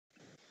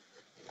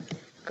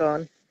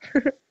gone.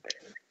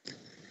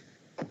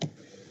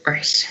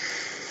 Right.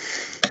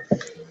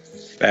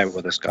 Bear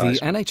with us, guys.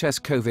 The NHS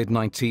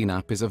COVID-19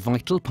 app is a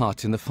vital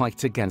part in the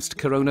fight against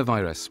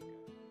coronavirus.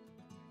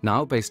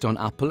 Now, based on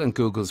Apple and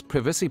Google's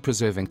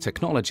privacy-preserving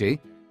technology,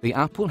 the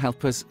app will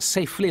help us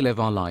safely live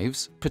our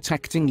lives,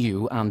 protecting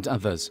you and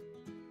others.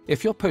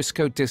 If your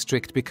postcode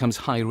district becomes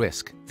high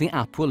risk, the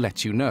app will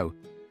let you know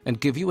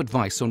and give you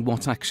advice on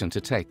what action to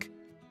take.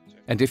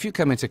 And if you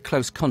come into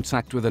close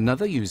contact with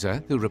another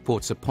user who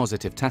reports a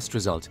positive test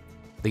result,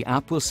 the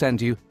app will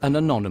send you an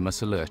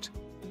anonymous alert.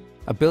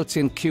 A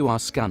built-in QR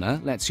scanner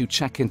lets you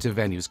check into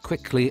venues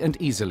quickly and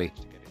easily.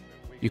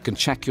 You can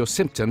check your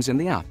symptoms in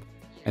the app,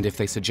 and if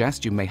they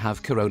suggest you may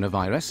have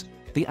coronavirus,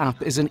 the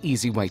app is an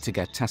easy way to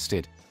get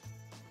tested.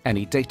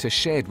 Any data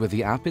shared with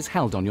the app is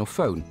held on your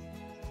phone.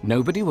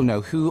 Nobody will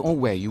know who or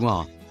where you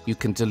are. You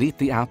can delete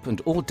the app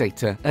and all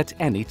data at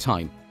any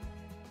time.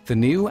 The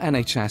new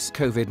NHS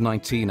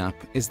COVID-19 app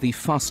is the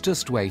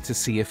fastest way to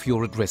see if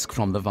you're at risk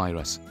from the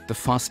virus. The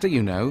faster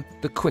you know,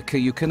 the quicker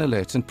you can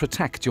alert and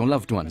protect your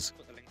loved ones.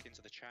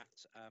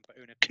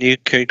 Can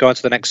you go on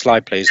to the next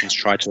slide, please, and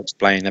try to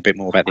explain a bit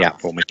more about the app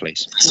for me,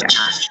 please?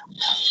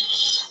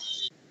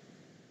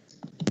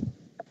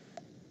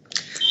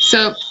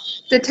 So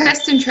the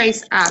Test and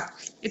Trace app,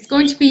 it's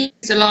going to be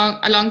used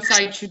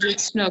alongside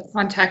traditional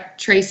contact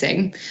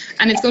tracing,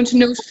 and it's going to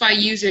notify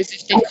users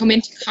if they come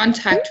into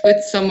contact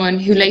with someone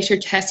who later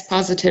tests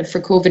positive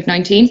for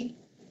COVID-19.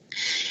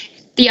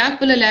 The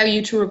app will allow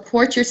you to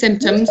report your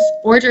symptoms,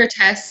 order a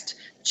test,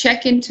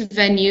 check into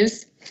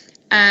venues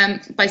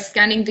by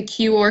scanning the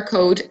QR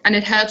code, and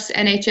it helps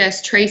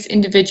NHS trace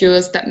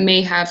individuals that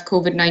may have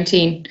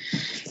COVID-19.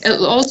 It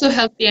will also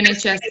help the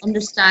NHS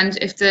understand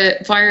if the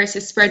virus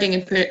is spreading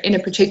in a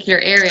particular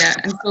area,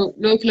 and so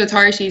local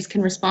authorities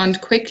can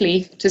respond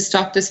quickly to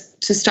stop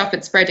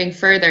it spreading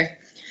further.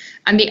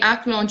 And the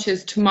app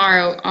launches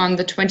tomorrow on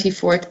the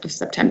 24th of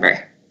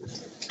September.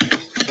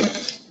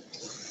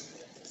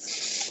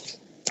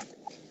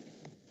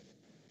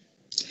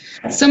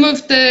 Some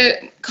of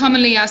the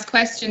commonly asked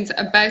questions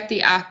about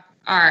the app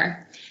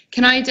are: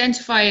 can I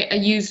identify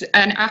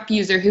an app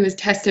user who has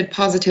tested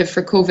positive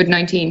for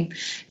COVID-19?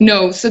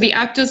 No, so the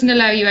app doesn't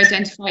allow you to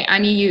identify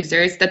any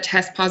users that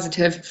test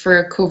positive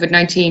for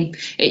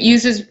COVID-19. It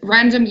uses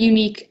random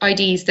unique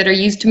IDs that are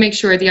used to make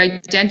sure the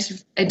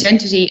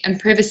identity and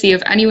privacy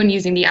of anyone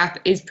using the app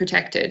is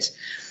protected.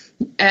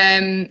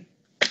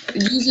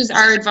 Users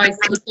are advised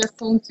to keep their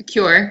phone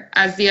secure,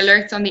 as the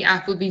alerts on the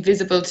app will be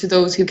visible to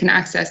those who can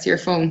access your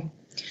phone.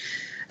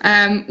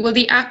 Will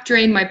the app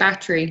drain my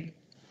battery?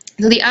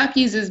 So the app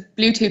uses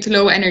Bluetooth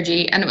low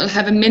energy, and it will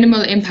have a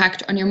minimal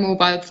impact on your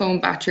mobile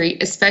phone battery,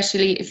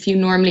 especially if you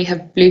normally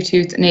have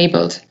Bluetooth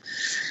enabled.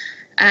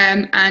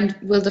 And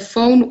will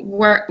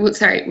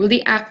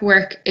the app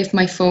work if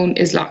my phone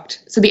is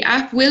locked? So the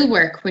app will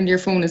work when your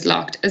phone is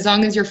locked, as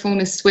long as your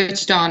phone is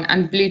switched on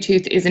and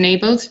Bluetooth is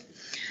enabled.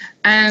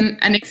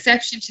 An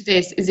exception to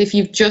this is if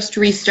you've just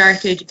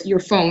restarted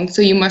your phone,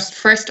 so you must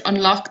first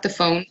unlock the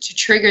phone to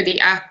trigger the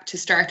app to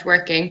start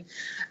working.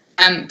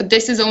 But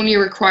this is only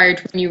required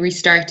when you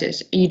restart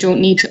it. You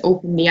don't need to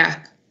open the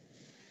app.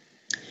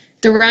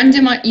 The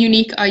random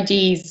unique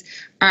IDs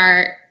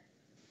are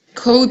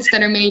codes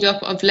that are made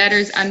up of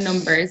letters and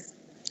numbers,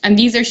 and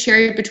these are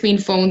shared between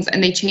phones,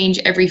 and they change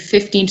every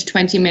 15 to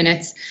 20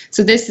 minutes.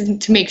 So this is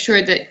to make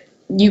sure that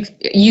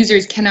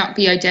users cannot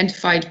be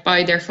identified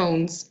by their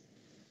phones.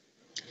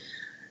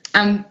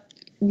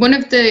 One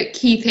of the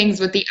key things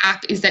with the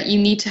app is that you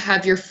need to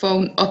have your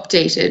phone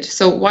updated.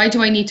 So why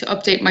do I need to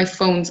update my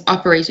phone's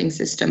operating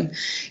system?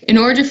 In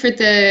order for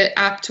the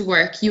app to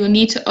work, you will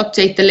need to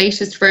update the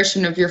latest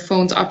version of your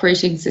phone's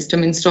operating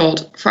system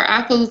installed. For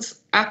Apple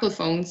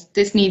phones,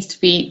 this needs to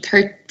be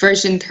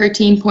version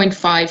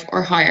 13.5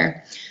 or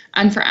higher.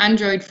 And for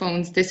Android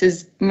phones, this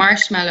is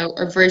Marshmallow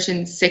or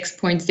version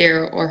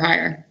 6.0 or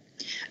higher.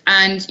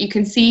 And you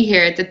can see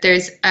here that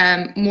there's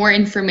more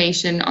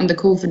information on the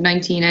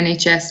COVID-19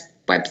 NHS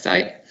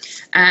website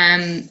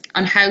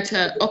on how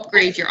to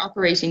upgrade your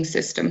operating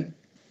system.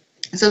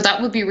 So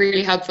that would be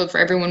really helpful for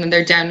everyone when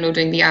they're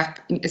downloading the app,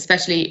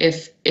 especially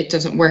if it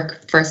doesn't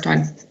work first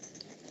time.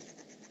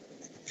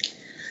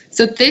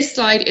 So this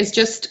slide is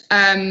just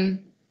a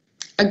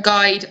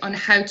guide on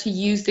how to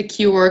use the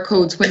QR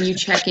codes when you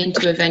check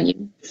into a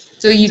venue.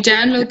 So you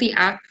download the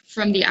app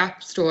from the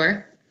App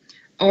Store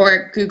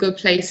or Google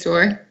Play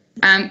Store.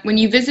 When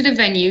you visit a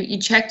venue, you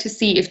check to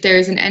see if there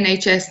is an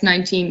NHS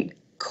 19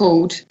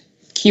 code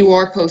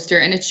QR poster,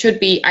 and it should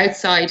be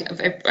outside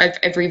of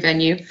every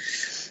venue.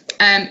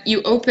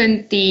 You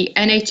open the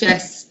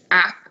NHS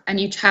app and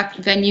you tap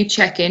venue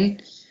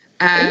check-in.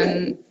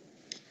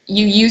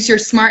 You use your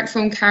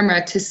smartphone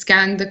camera to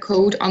scan the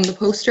code on the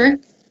poster.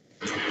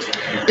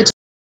 The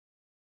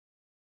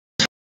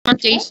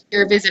date of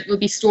your visit will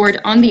be stored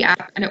on the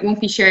app, and it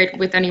won't be shared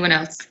with anyone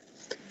else.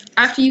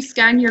 After you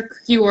scan your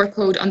QR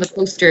code on the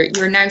poster,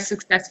 you are now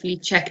successfully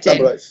checked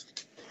in.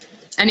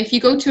 And if you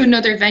go to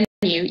another venue,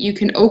 you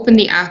can open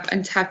the app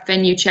and tap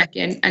venue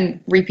check-in and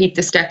repeat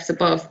the steps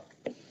above.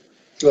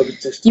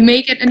 You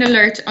may get an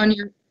alert on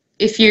your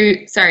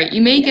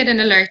you may get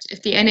an alert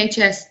if the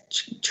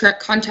NHS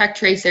contact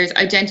tracers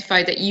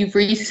identify that you've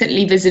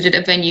recently visited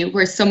a venue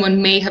where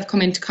someone may have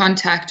come into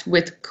contact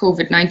with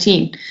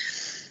COVID-19.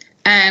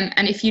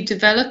 And if you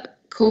develop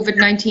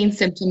COVID-19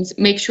 symptoms,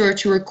 make sure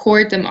to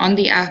record them on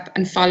the app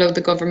and follow the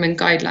government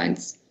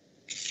guidelines.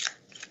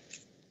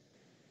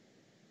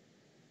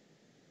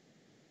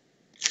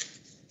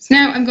 So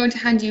now I'm going to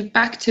hand you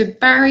back to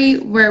Barry,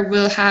 where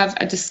we'll have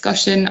a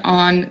discussion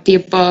on the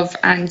above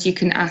and you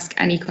can ask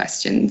any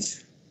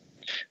questions.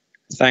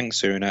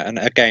 Thanks, Una. And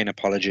again,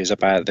 apologies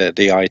about the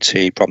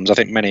IT problems. I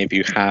think many of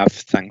you have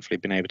thankfully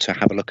been able to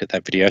have a look at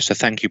that video. So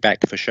thank you, Beck,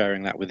 for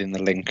sharing that within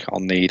the link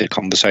on the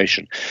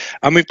conversation.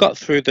 And we've got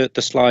through the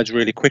slides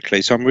really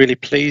quickly. So I'm really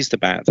pleased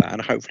about that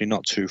and hopefully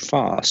not too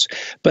fast.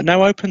 But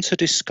now open to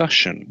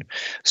discussion.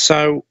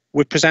 So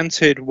we've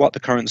presented what the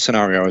current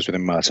scenario is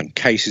within Merton.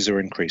 Cases are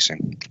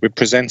increasing. We've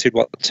presented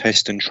what the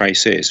test and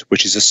trace is,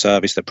 which is a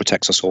service that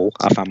protects us all,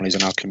 our families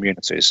and our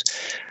communities.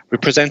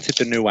 We've presented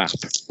the new app,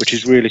 which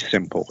is really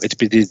simple. It's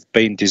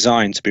been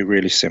designed to be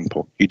really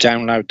simple. You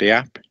download the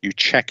app, you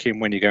check in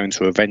when you go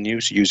into a venue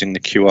using the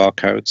QR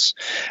codes,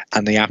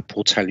 and the app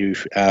will tell you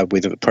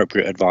with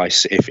appropriate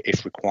advice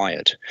if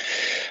required.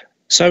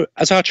 So,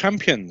 as our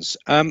champions,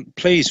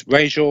 please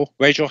raise your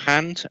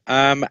hand,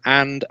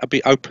 and I'll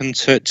be open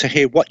to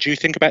hear what do you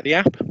think about the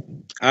app.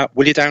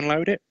 Will you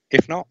download it?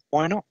 If not,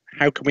 why not?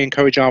 How can we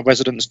encourage our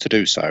residents to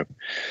do so?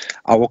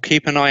 I will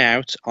keep an eye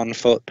out on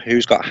foot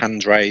who's got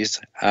hands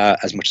raised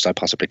as much as I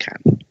possibly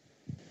can.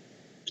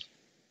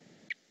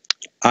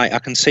 I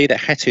can see that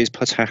Hetty's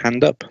put her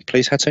hand up.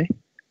 Please, Hetty.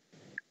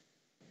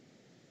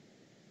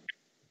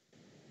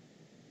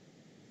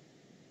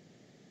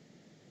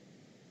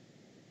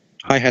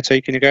 Hi,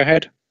 Hetty, can you go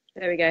ahead?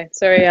 There we go.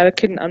 Sorry, I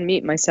couldn't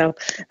unmute myself.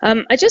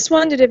 I just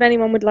wondered if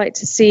anyone would like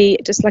to see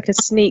just like a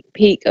sneak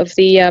peek of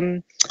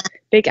the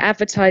big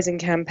advertising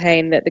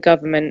campaign that the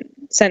government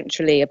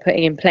centrally are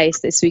putting in place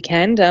this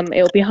weekend.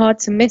 It'll be hard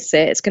to miss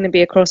it. It's going to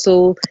be across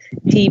all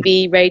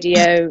TV,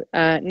 radio,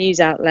 news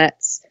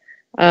outlets.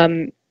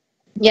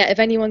 Yeah, if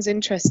anyone's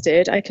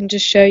interested, I can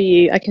just show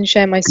you. I can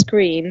share my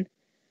screen.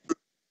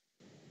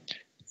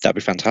 That'd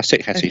be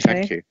fantastic, Hetty. Okay.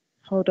 Thank you.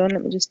 Hold on,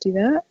 let me just do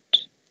that.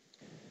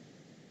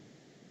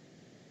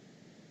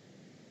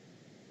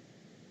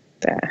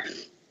 There.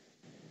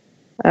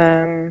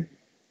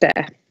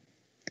 There.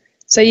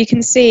 So you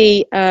can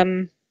see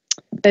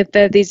that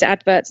there are these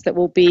adverts that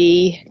will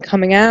be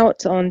coming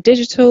out on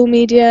digital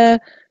media,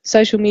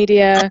 social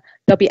media.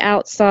 There'll be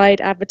outside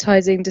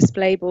advertising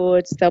display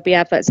boards. There'll be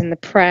adverts in the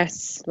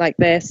press like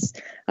this.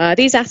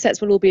 These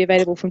assets will all be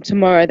available from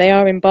tomorrow. They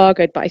are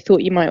embargoed, but I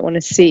thought you might want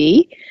to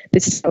see.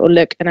 This is how it will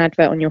look, an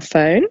advert on your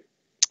phone,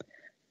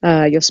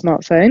 your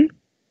smartphone.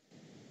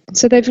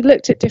 So they've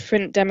looked at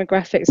different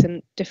demographics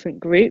and different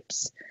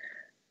groups.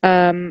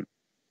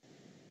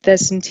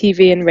 There's some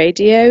TV and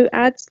radio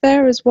ads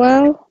there as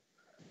well.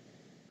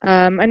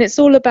 And it's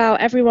all about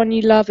everyone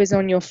you love is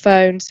on your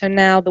phone. So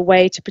now the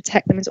way to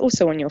protect them is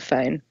also on your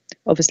phone,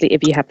 obviously,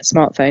 if you have a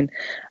smartphone.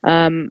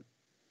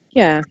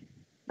 Yeah,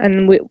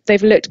 and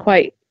they've looked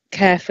quite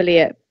carefully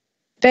at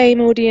BAME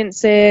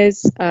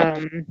audiences.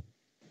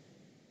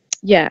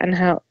 Yeah,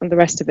 and the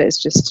rest of it is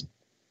just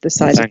the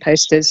size of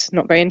posters.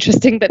 Not very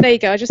interesting, but there you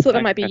go. I just thought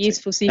that might be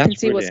useful so you can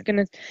see what's going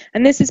to...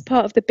 And this is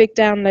part of the big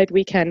download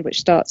weekend,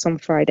 which starts on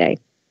Friday.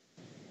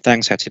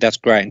 Thanks, Hetty. That's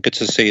great, and good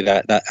to see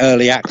that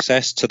early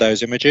access to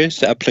those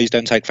images. Please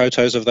don't take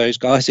photos of those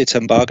guys. It's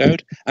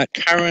embargoed.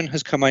 Karen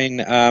has come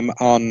in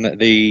on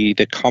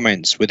the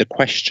comments with a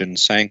question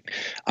saying,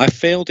 I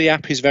feel the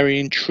app is very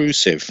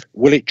intrusive.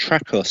 Will it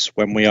track us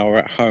when we are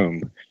at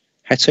home?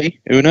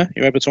 Hetty, Una,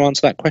 you able to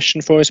answer that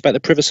question for us about the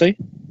privacy?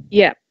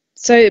 Yeah.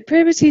 So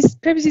privacy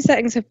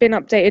settings have been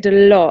updated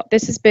a lot.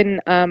 This has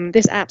been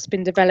this app's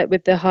been developed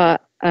with the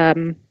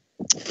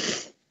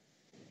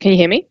can you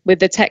hear me? With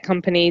the tech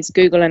companies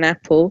Google and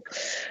Apple.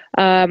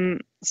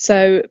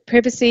 So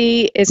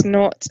privacy is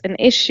not an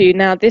issue.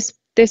 Now this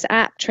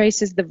app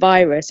traces the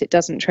virus, it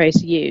doesn't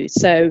trace you.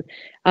 So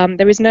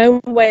there is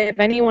no way of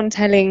anyone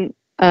telling,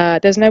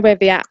 there's no way of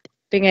the app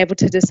being able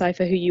to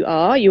decipher who you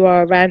are. You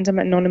are a random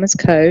anonymous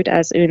code,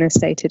 as Una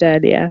stated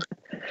earlier.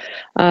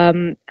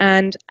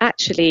 And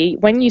actually,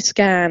 when you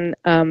scan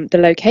the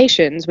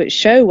locations which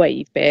show where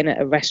you've been at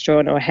a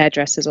restaurant or a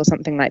hairdresser's or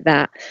something like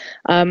that,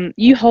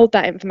 you hold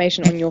that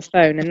information on your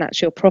phone and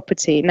that's your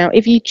property. Now,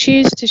 if you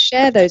choose to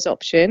share those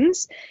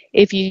options,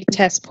 if you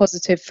test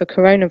positive for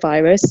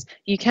coronavirus,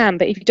 you can,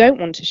 but if you don't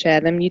want to share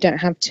them, you don't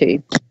have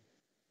to.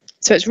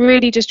 So it's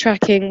really just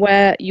tracking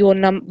where your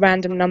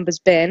random number's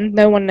been.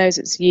 No one knows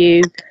it's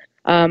you.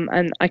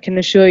 And I can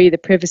assure you the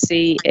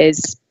privacy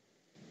is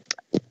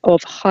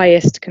of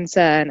highest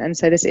concern. And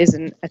so this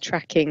isn't a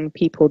tracking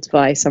people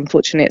device.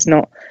 Unfortunately, it's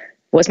not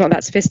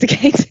that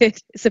sophisticated.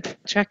 It's about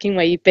tracking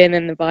where you've been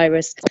and the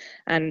virus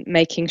and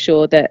making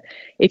sure that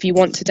if you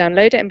want to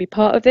download it and be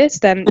part of this,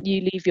 then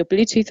you leave your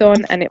Bluetooth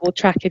on and it will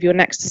track if you're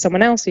next to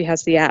someone else who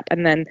has the app,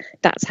 and then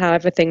that's how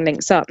everything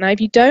links up. Now, if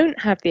you don't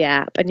have the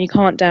app and you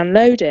can't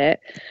download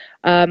it,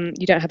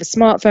 you don't have a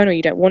smartphone or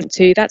you don't want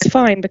to, that's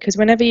fine, because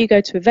whenever you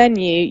go to a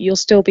venue, you'll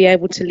still be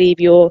able to leave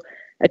your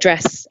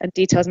address and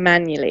details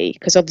manually,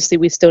 because obviously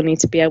we still need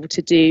to be able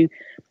to do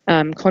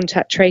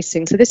contact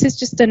tracing. So this is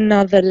just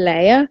another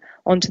layer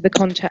onto the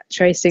contact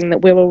tracing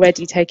that we're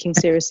already taking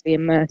seriously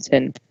in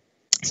Merton.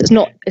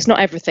 So it's not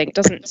everything. It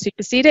doesn't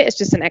supersede it. It's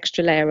just an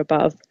extra layer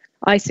above,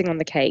 icing on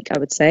the cake, I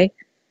would say.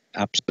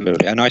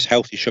 Absolutely. A nice,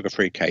 healthy,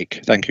 sugar-free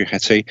cake. Thank you,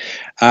 Hetty.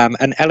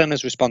 And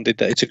Eleanor's responded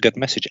that it's a good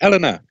message.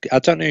 Eleanor, I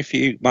don't know if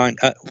you mind.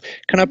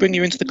 Can I bring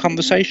you into the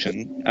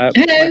conversation?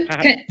 Hello.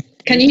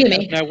 Can you hear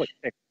me? Know what you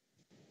think?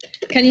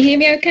 Can you hear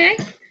me okay?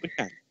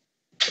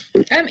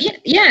 We can.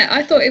 Yeah,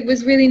 I thought it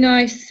was really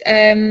nice.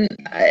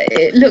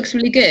 It looks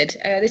really good.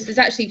 This is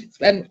actually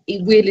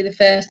weirdly the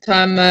first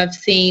time I've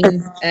seen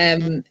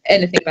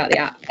anything about the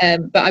app,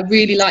 but I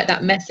really like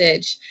that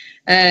message.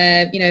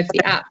 If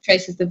the app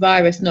traces the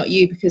virus, not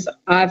you, because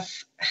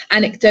I've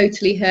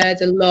anecdotally heard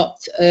a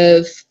lot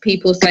of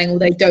people saying, well,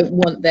 they don't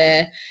want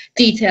their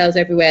details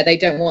everywhere, they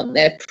don't want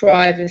their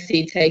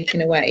privacy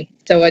taken away.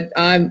 So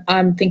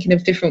I'm thinking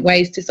of different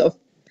ways to sort of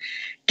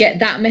get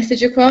that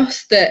message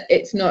across, that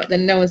it's not that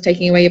no one's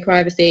taking away your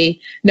privacy,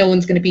 no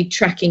one's going to be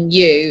tracking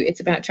you, it's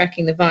about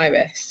tracking the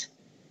virus.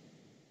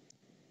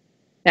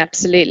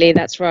 Absolutely,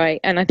 that's right.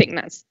 And I think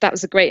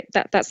that's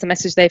the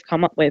message they've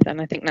come up with,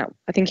 and I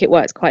think it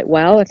works quite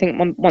well. I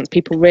think once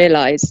people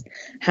realise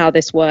how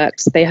this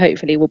works, they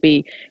hopefully will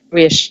be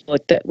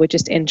reassured that we're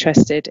just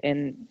interested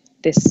in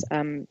this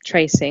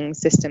tracing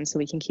system so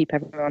we can keep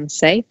everyone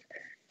safe.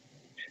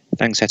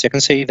 Thanks, Hetty. I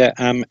can see that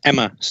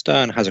Emma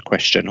Stern has a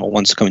question or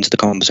wants to come into the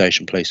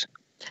conversation, please.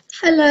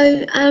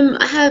 Hello.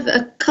 I have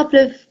a couple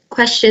of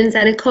questions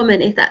and a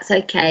comment, if that's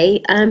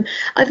okay.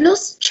 I've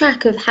lost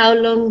track of how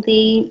long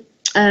the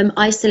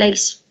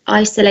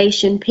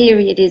isolation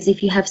period is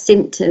if you have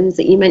symptoms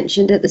that you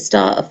mentioned at the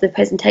start of the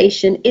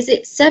presentation. Is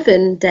it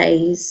 7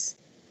 days?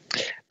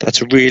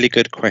 That's a really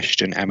good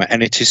question, Emma,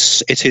 and it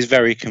is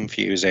very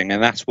confusing,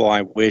 and that's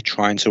why we're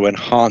trying to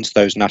enhance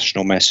those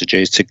national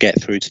messages to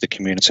get through to the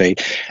community.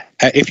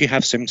 If you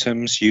have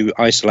symptoms, you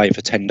isolate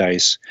for 10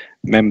 days.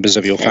 Members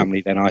of your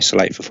family then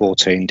isolate for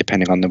 14,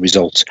 depending on the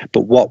results.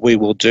 But what we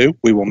will do,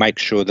 we will make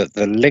sure that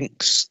the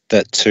links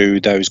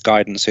to those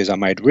guidances are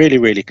made really,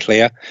 really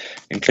clear,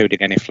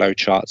 including any flow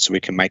charts, so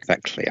we can make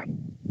that clear.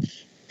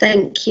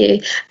 Thank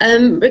you.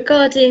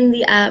 Regarding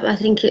the app, I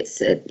think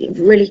it's a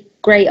really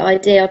great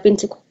idea. I've been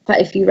to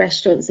quite a few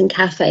restaurants and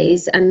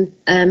cafes, and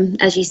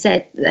as you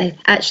said, they've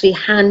actually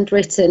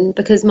handwritten,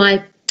 because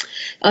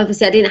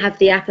obviously I didn't have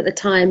the app at the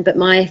time, but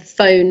my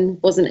phone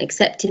wasn't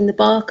accepting the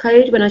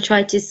barcode when I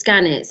tried to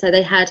scan it. So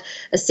they had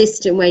a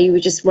system where you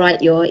would just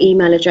write your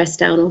email address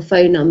down or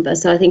phone number.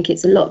 So I think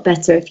it's a lot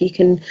better if you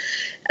can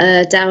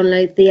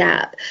download the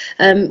app.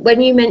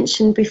 When you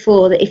mentioned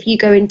before that if you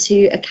go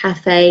into a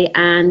cafe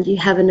and you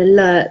have an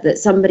alert that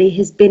somebody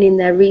has been in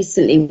there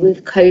recently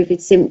with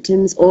COVID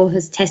symptoms or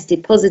has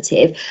tested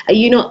positive, are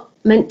you not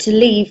meant to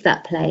leave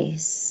that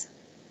place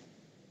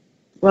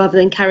rather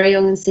than carry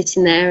on and sit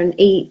in there and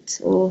eat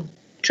or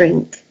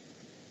drink?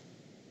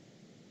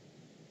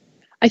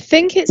 I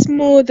think it's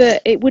more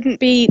that it wouldn't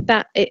be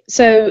that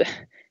so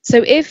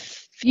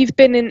if you've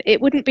been in,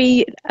 it wouldn't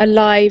be a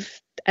live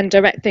and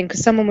direct thing,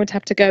 because someone would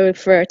have to go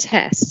for a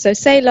test. So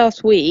say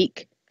last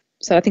week,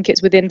 so I think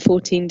it's within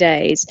 14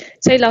 days,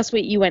 say last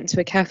week you went to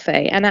a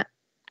cafe, and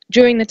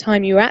during the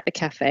time you were at the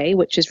cafe,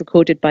 which is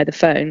recorded by the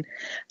phone,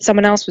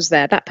 someone else was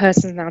there, that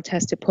person's now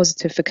tested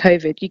positive for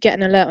COVID, you get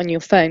an alert on your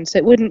phone. So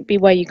it wouldn't be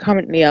where you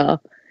currently are.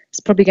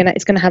 It's probably going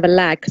to have a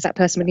lag, because that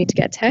person would need to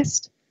get a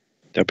test.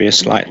 There'll be a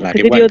slight lag.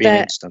 It won't be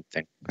an instant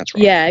thing. That's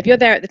right. Yeah, if you're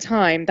there at the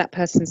time, that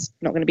person's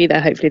not going to be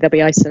there. Hopefully they'll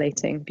be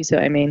isolating, if you see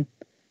what I mean.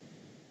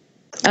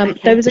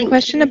 There was a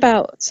question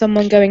about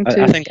someone going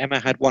to... I think Emma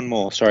had one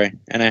more, sorry.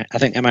 And I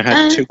think Emma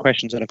had 2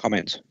 questions and a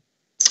comment.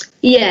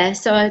 Yeah,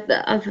 so I've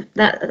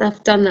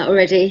done that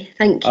already.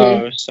 Thank you.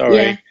 Oh, sorry.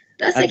 Yeah,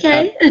 that's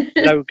okay.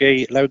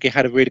 Logie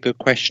had a really good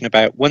question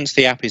about, once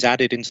the app is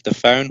added into the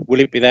phone, will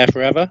it be there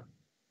forever?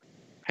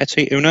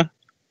 Hetty, Una?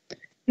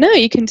 No,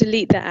 you can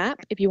delete the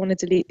app if you want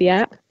to delete the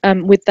app.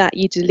 With that,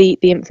 you delete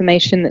the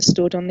information that's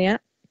stored on the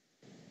app,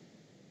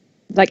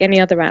 like any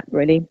other app,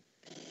 really.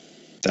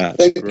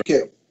 Thank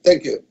you.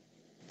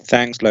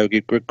 Thanks, Logie.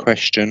 Good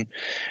question.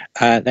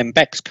 Then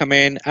Beck's come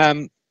in.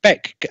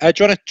 Beck, do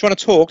you want to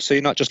talk, so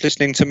you're not just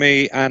listening to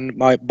me and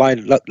my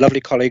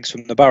lovely colleagues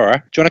from the borough?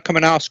 Do you want to come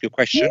and ask your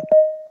question?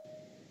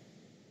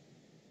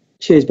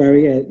 Cheers,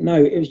 Barry. Yeah,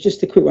 no, it was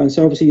just a quick one.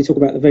 So obviously you talk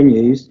about the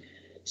venues.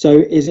 So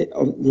is it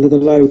the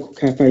local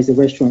cafes, the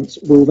restaurants,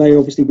 will they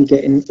obviously be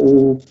getting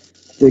all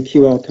the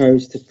QR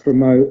codes to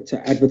promote,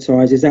 to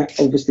advertise? Is that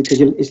obviously,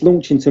 because it's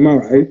launching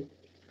tomorrow,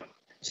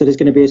 so there's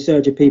going to be a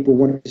surge of people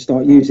wanting to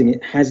start using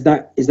it. Is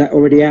that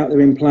already out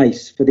there in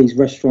place for these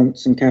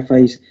restaurants and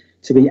cafes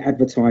to be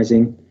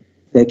advertising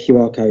their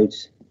QR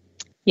codes?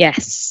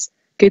 Yes,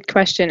 Good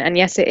question. And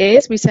yes, it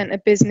is. We sent a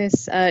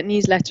business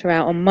newsletter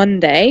out on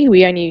Monday.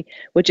 We only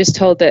were just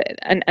told that,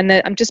 and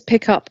I'm just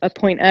pick up a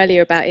point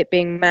earlier about it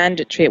being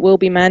mandatory. It will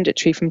be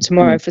mandatory from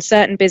tomorrow for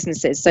certain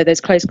businesses. So there's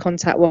close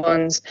contact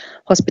ones,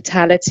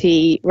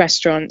 hospitality,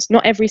 restaurants,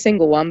 not every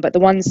single one, but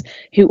the ones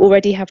who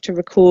already have to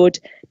record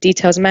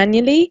details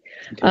manually.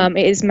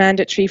 It is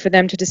mandatory for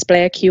them to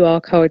display a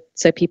QR code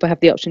so people have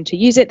the option to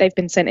use it. They've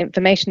been sent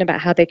information about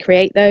how they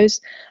create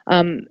those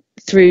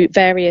through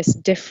various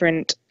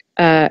different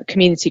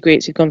community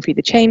groups. We've gone through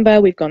the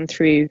chamber, we've gone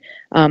through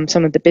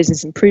some of the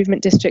business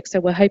improvement districts, so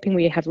we're hoping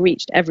we have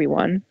reached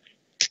everyone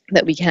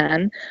that we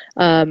can,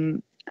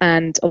 and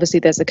obviously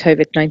there's a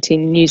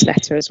COVID-19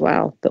 newsletter as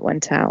well that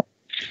went out.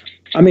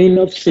 I mean,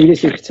 obviously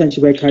this is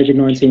potentially where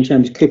COVID-19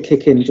 chambers could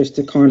kick in, just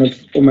to kind of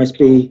almost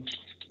be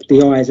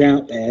the eyes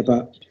out there.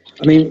 But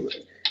I mean,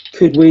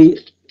 could we,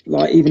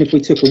 like, even if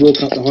we took a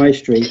walk up the high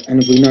street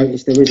and if we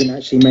noticed there isn't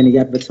actually many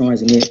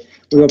advertising it,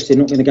 we're obviously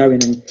not going to go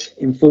in and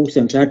enforce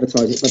them to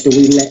advertise it, but do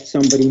we let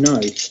somebody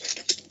know?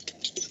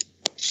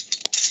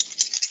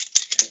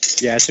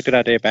 Yeah, it's a good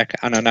idea, Beck.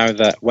 And I know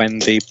that when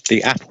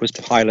the app was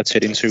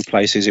piloted in 2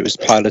 places, it was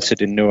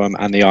piloted in Newham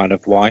and the Isle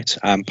of Wight.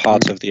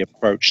 Part of the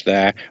approach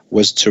there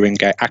was to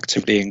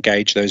actively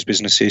engage those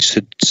businesses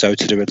to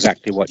do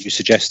exactly what you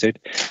suggested.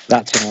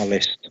 That's on our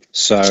list.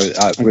 So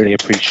I really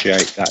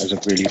appreciate that as a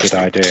really good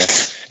idea.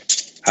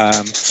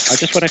 I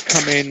just want to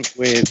come in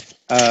with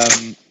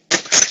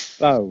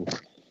Bo.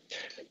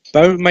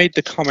 Bo made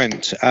the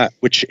comment, I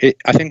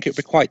think it would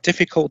be quite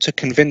difficult to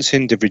convince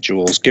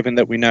individuals, given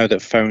that we know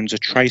that phones are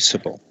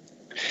traceable.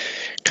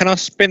 Can I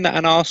spin that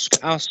and ask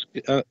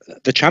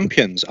the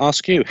champions,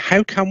 ask you,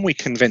 how can we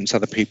convince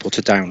other people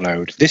to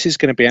download? This is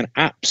going to be an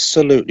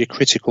absolutely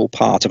critical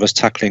part of us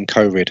tackling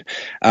COVID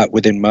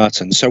within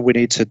Merton, so we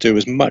need to do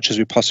as much as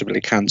we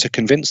possibly can to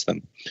convince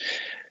them.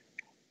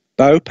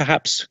 Bo,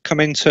 perhaps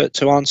come in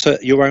to answer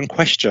your own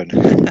question.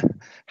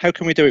 How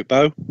can we do it,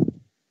 Bo?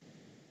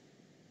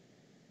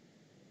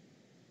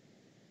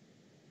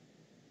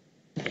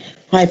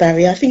 Hi,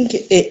 Barry. I think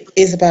it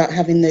is about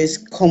having those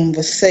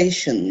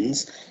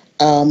conversations,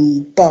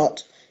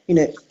 but, you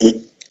know,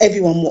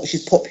 everyone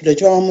watches popular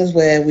dramas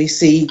where we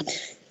see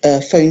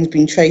phones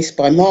being traced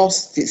by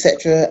masks,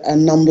 etc.,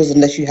 and numbers,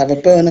 unless you have a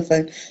burner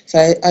phone.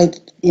 So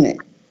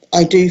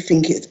I do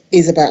think it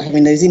is about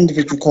having those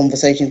individual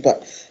conversations,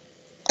 but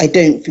I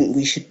don't think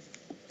we should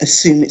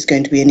assume it's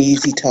going to be an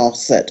easy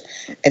task that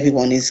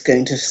everyone is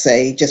going to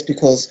say just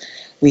because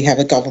we have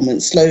a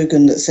government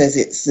slogan that says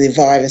it's the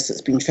virus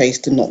that's been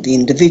traced and not the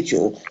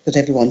individual, that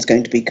everyone's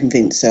going to be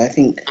convinced. So I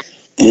think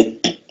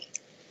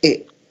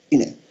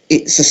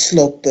it's a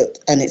slog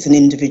and it's an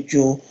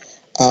individual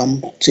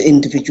to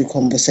individual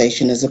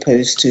conversation as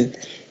opposed to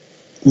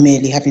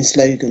merely having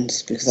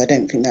slogans, because I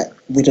don't think that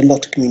with a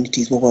lot of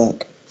communities will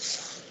work.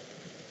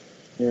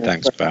 Yeah.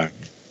 Thanks, Bo.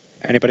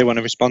 Anybody want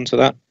to respond to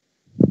that?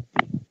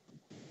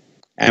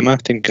 Emma, I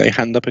think got your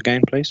hand up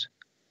again, please.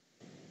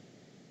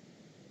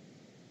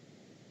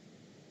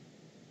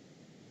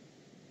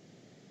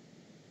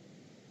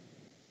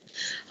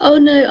 Oh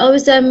no, I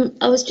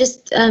was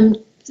just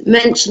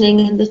mentioning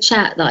in the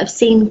chat that I've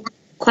seen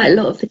quite a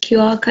lot of the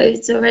QR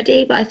codes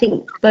already, but I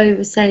think Bo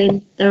was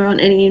saying there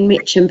aren't any in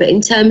Mitcham. But in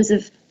terms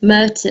of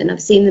Merton,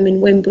 I've seen them in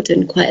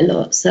Wimbledon quite a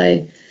lot,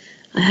 so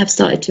I have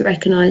started to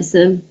recognise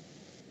them.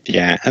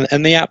 Yeah,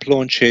 and the app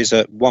launches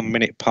at 1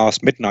 minute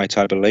past midnight,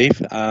 I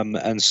believe,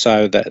 and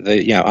so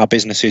that our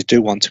businesses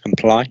do want to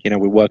comply. You know,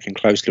 we're working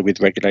closely with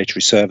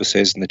regulatory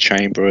services and the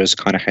chamber, as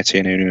kind of Hetty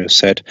and Unu have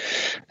said,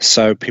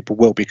 so people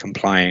will be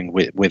complying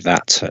with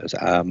that.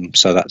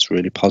 So that's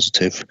really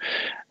positive.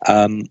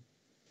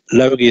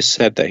 Logie has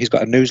said that he's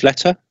got a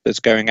newsletter that's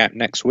going out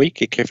next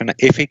week.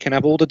 If he can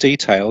have all the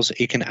details,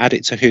 he can add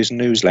it to his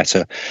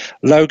newsletter.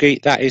 Logie,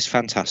 that is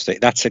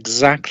fantastic. That's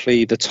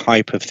exactly the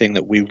type of thing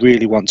that we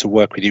really want to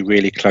work with you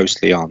really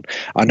closely on.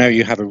 I know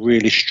you have a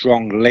really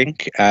strong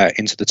link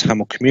into the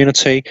Tamil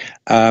community,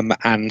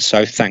 and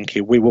so thank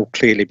you. We will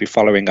clearly be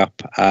following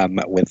up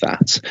with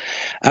that.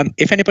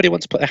 If anybody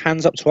wants to put their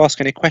hands up to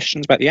ask any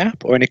questions about the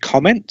app or any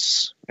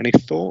comments, any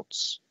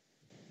thoughts?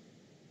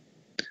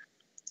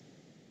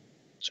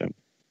 So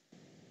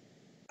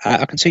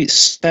I can see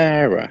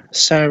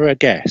Sarah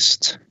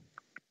Guest.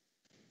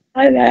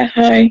 Hi there,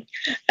 hi.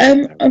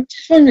 I'm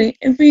just wondering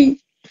if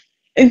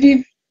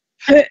you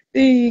put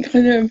the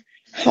kind of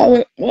how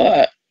it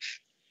works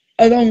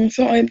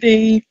alongside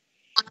the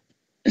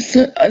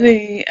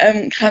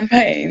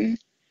campaign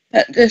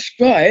that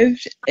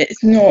describes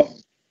it's not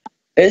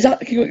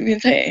exactly what you've been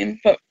saying,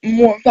 but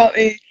more about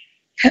the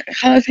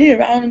technicality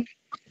around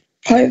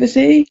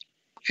privacy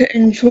to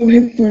ensure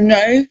people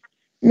know,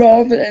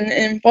 rather than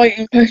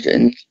inviting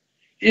questions.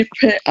 You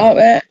put it out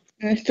there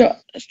and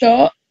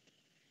start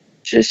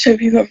just so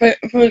people are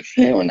very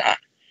clear on that.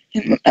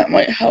 And that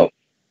might help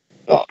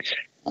a lot.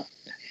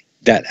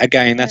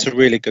 That's a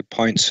really good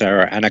point,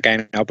 Sarah. And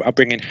again, I'll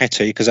bring in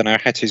Hetty, because I know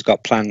Hetty's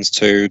got plans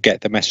to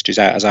get the messages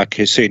out as our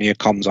senior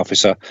comms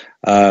officer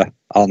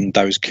on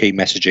those key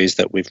messages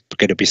that we're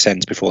going to be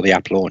sent before the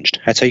app launched.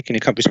 Hetty, can you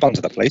come respond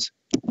to that, please?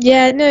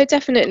 Yeah, no,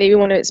 definitely. We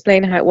want to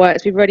explain how it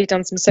works. We've already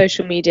done some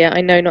social media. I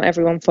know not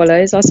everyone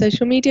follows our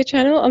social media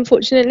channel,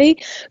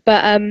 unfortunately,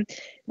 but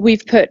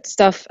we've put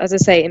stuff, as I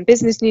say, in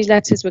business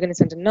newsletters. We're going to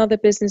send another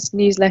business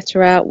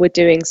newsletter out. We're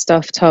doing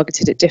stuff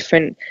targeted at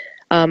different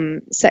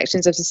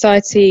sections of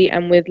society,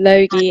 and with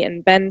Logie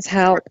and Ben's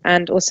help,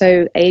 and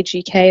also Age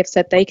UK have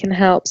said they can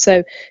help.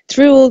 So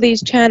through all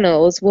these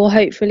channels, we'll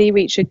hopefully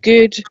reach a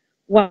good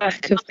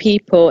whack of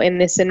people in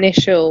this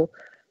initial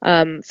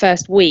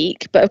first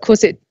week, but of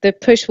course the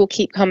push will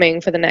keep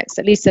coming for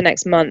at least the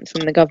next month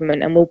from the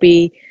government, and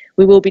we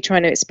will be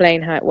trying to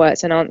explain how it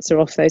works and answer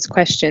off those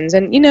questions.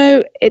 And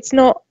it's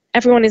not,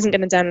 everyone isn't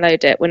going to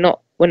download it.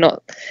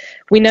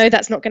 We know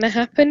that's not going to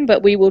happen,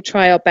 but we will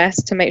try our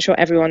best to make sure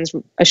everyone's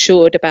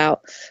assured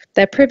about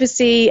their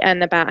privacy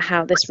and about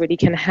how this really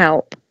can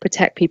help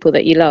protect people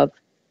that you love.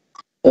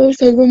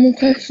 Also, one more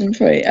question,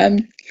 sorry. Are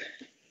we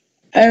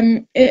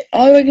going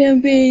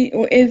to be,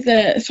 or is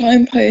there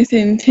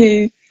signposting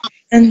to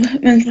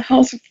mental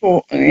health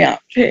support on the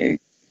app too?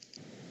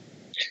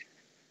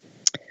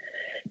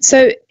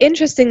 So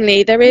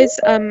interestingly, there is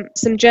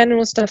some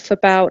general stuff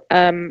about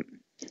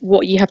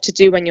what you have to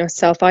do when you're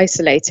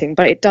self-isolating,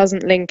 but it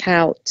doesn't link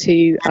out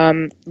to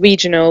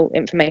regional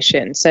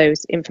information, so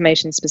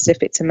information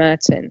specific to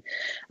Merton.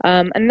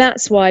 And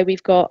that's why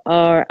we've got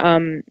our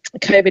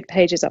COVID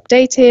pages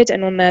updated,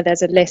 and on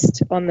there's a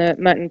list on the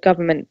Merton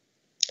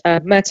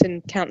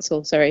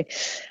Council,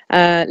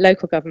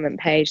 local government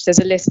page. There's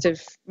a list of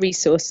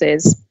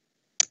resources.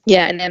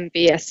 Yeah, and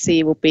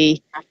MBSC will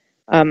be,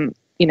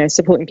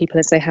 supporting people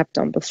as they have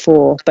done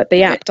before. But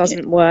the app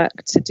doesn't work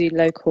to do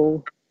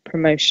local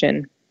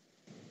promotion.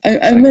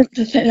 I meant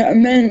to say that. I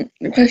meant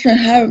the question I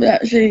have was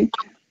actually,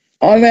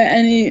 are there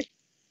any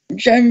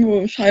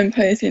general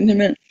signposting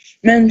to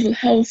mental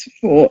health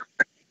support,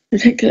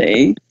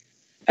 particularly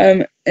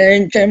in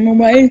a general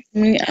way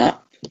from the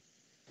app?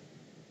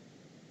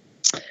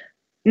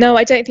 No,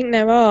 I don't think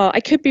there are.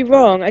 I could be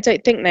wrong. I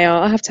don't think they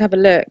are. I'll have to have a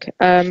look.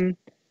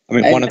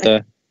 One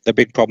of the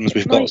big problems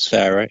we've got,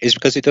 Sarah, is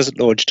because it doesn't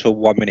launch till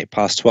 1 minute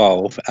past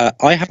 12.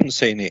 I haven't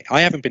seen it.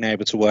 I haven't been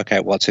able to work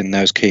out what's in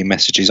those key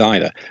messages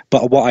either.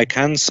 But what I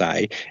can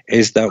say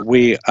is that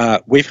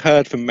we've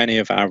heard from many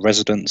of our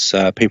residents,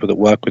 people that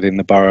work within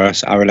the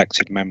boroughs, our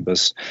elected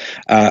members,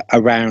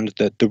 around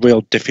the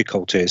real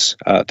difficulties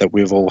that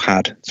we've all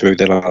had through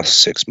the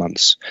last 6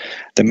 months.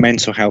 The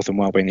mental health and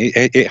wellbeing,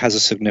 it has a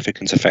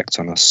significant effect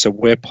on us. So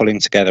we're pulling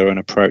together an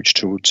approach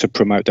to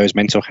promote those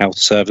mental health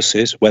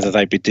services, whether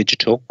they be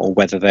digital or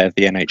whether they're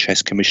the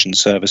NHS commissioned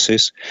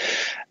services.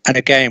 And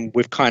again,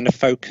 we've kind of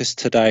focused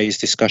today's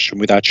discussion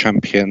with our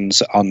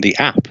champions on the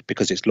app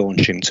because it's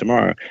launching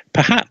tomorrow.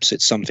 Perhaps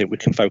it's something we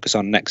can focus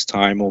on next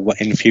time or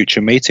in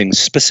future meetings,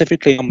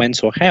 specifically on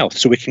mental health,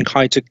 so we can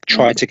kind of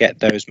try to get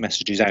those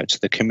messages out to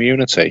the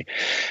community.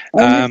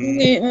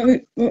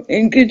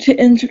 It's good to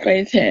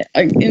integrate it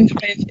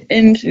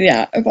into the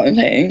app, is what I'm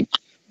saying,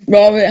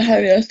 rather than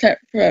having a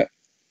separate,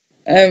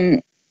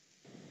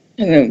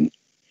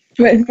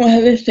 so it's more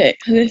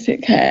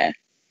holistic care.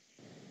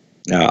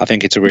 No, I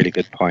think it's a really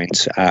good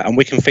point. And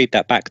we can feed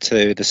that back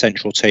to the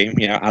central team.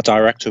 Our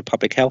Director of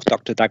Public Health,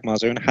 Dr. Dagmar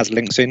Zoon, has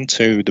links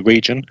into the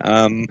region.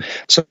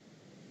 So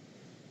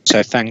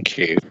thank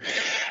you.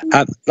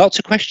 Lots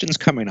of questions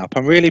coming up.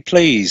 I'm really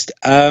pleased.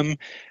 There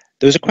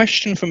was a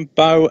question from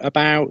Bo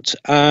about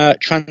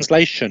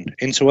translation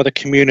into other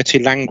community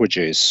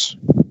languages.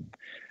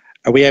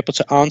 Are we able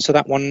to answer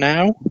that one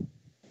now?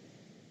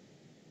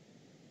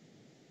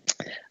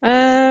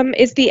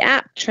 Is the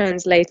app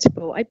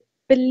translatable? I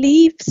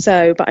believe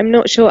so, but I'm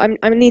not sure.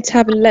 I need to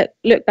have a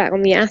look back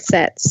on the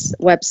assets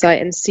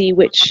website and see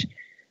which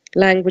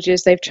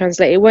languages they've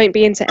translated. It won't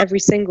be into every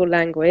single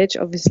language,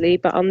 obviously,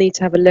 but I'll need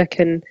to have a look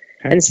and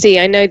see.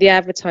 I know the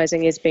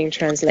advertising is being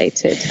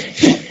translated.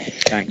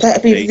 Thanks.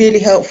 That'd be really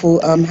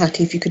helpful,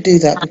 Hattie, if you could do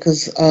that,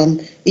 because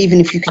even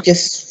if you could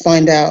just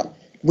find out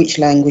which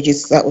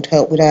languages, that would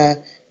help with our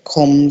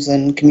comms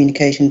and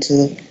communication to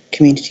the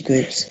community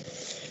groups.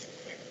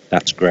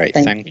 That's great.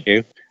 Thank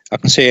you. I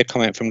can see a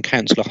comment from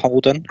Councillor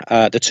Holden.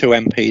 The two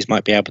MPs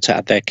might be able to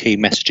add their key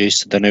messages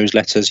to the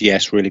newsletters.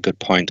 Yes, really good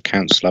point,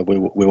 Councillor. We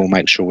will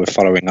make sure we're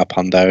following up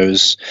on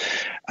those.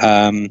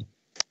 Erin,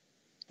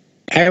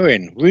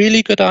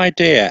 really good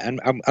idea,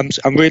 and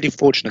I'm really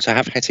fortunate to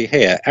have Hetty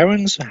here.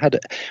 Erin's had.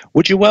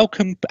 Would you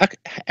welcome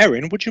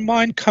Erin? Would you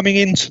mind coming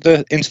into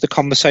the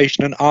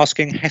conversation and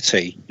asking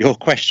Hetty your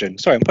question?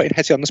 Sorry, I'm putting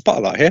Hetty on the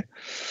spotlight here.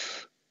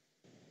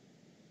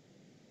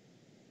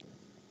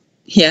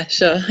 Yeah,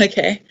 sure.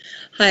 Okay.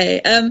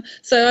 Hi.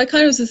 So I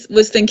kind of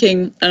was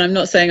thinking, and I'm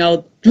not saying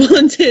I'll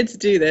volunteer to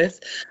do this,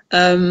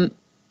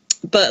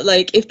 but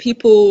like if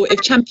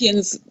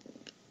champions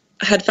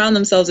had found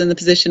themselves in the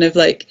position of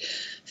like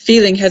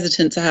feeling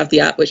hesitant to have the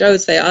app, which I would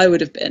say I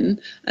would have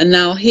been, and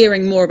now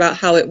hearing more about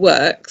how it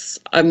works,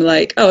 I'm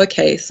like, oh,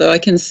 okay, so I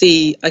can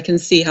see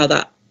how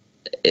that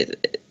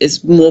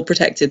is more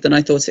protected than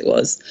I thought it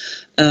was.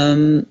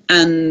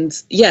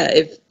 And yeah,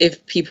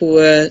 if people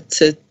were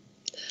to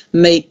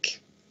make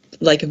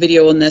like a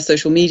video on their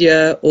social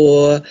media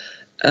or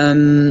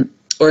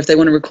or if they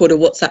want to record a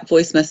WhatsApp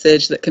voice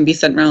message that can be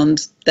sent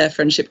around their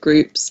friendship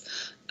groups.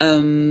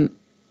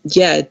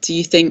 Yeah, do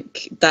you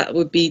think that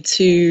would be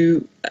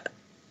too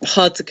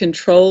hard to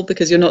control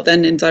because you're not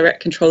then in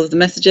direct control of the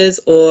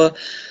messages, or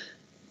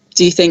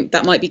do you think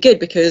that might be good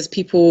because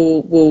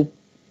people will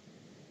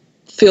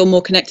feel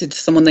more connected to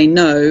someone they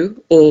know,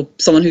 or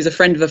someone who's a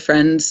friend of a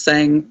friend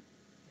saying,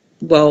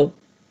 well,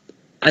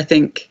 I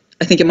think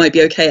it might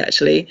be okay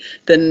actually,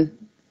 than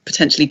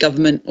potentially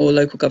government or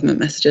local government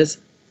messages?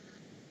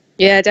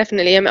 Yeah,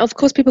 definitely. Of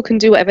course, people can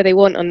do whatever they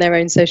want on their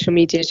own social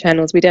media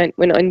channels. We're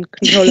not in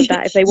control of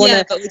that. If they want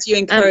to, but would you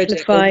encourage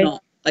amplify, it or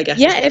not? I guess.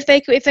 Yeah, if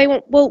they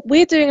want. Well,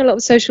 we're doing a lot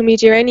of social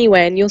media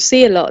anyway, and you'll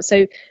see a lot.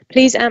 So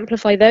please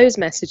amplify those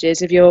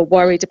messages if you're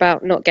worried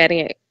about not getting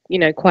it,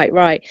 quite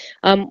right.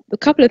 A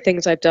couple of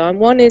things I've done.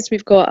 One is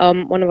we've got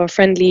one of our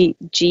friendly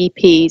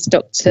GPs,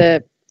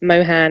 Dr.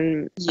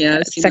 Mohan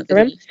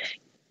Sekaram.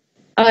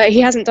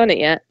 He hasn't done it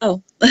yet.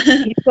 Oh,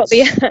 he's got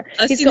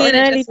he's got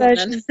an early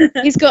version.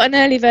 He's got an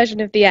early version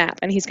of the app,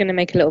 and he's going to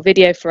make a little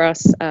video for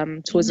us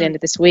towards the end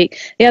of this week.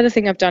 The other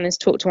thing I've done is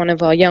talk to one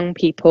of our young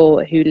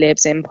people who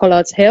lives in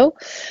Pollard's Hill,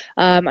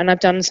 and I've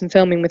done some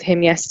filming with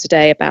him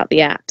yesterday about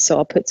the app. So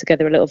I'll put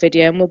together a little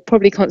video, and we'll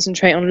probably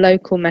concentrate on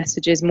local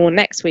messages more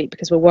next week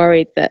because we're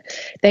worried that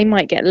they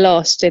might get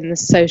lost in the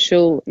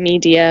social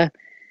media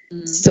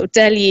sort of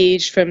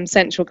deluge from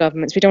central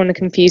governments. We don't want to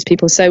confuse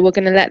people, so we're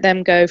going to let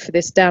them go for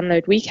this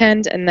download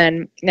weekend, and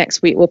then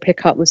next week we'll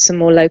pick up with some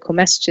more local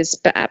messages.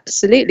 But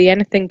absolutely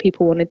anything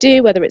people want to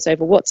do, whether it's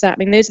over WhatsApp, I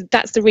mean,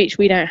 that's the reach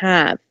we don't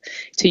have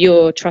to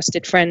your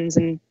trusted friends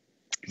and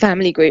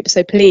family groups.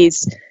 So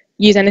please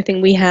use anything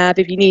we have.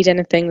 If you need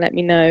anything, let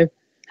me know.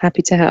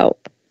 Happy to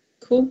help.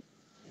 Cool.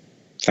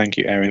 Thank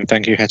you, Erin.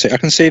 Thank you, Hetty. I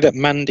can see that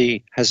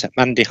Mandy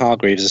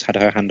Hargreaves has had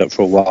her hand up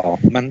for a while.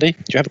 Mandy,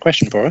 do you have a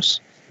question for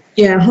us?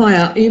 Yeah,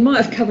 hi. You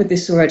might have covered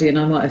this already and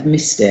I might have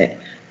missed it.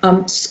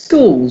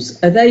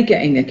 Schools, are they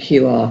getting a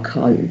QR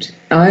code?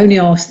 I only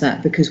ask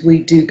that because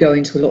we do go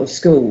into a lot of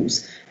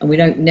schools and we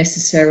don't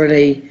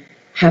necessarily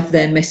have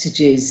their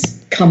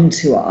messages come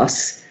to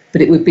us,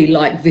 but it would be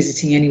like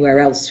visiting anywhere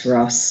else for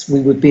us.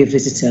 We would be a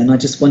visitor, and I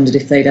just wondered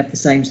if they'd have the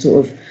same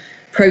sort of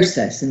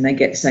process and they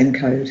get the same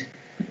code.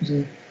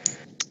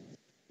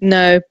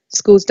 No,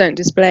 schools don't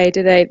display,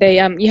 do they?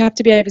 You have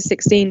to be over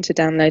 16 to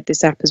download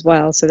this app as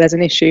well. So there's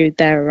an issue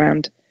there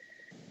around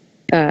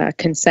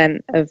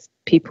consent of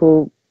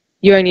people.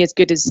 You're only as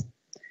good as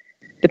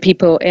the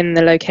people in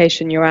the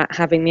location you're at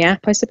having the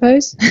app, I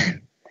suppose.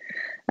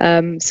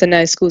 So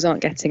no, schools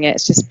aren't getting it.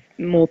 It's just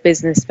more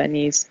business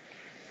venues.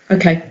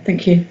 Okay,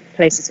 thank you.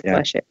 Places of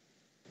worship.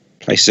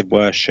 Places of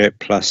worship,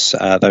 plus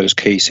those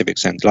key civic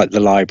centres, like the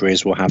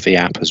libraries, will have the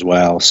app as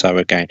well. So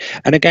again,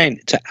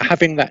 to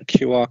having that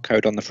QR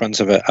code on the front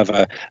of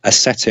a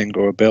setting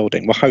or a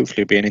building will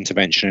hopefully be an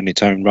intervention in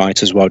its own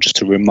right as well, just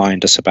to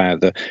remind us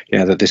about that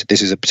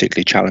this is a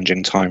particularly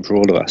challenging time for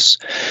all of us.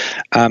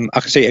 I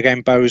can see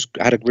again, Bo's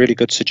had a really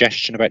good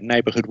suggestion about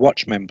neighbourhood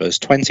watch members.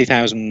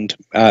 20,000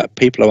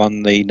 people are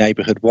on the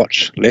neighbourhood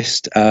watch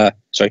list.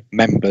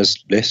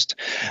 Members list.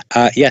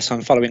 Yes,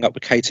 I'm following up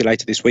with Katie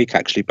later this week,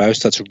 actually, Bo,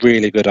 so that's a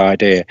really good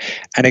idea.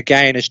 And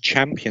again, as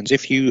champions,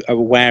 if you are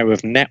aware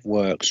of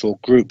networks or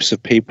groups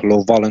of people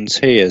or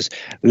volunteers,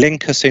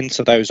 link us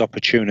into those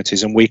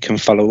opportunities and we can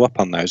follow up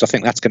on those. I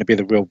think that's going to be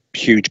the real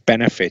huge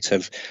benefit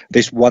of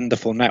this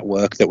wonderful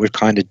network that we've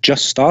kind of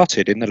just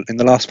started in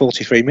the last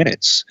 43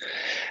 minutes.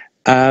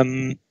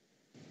 There's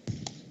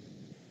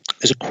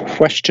a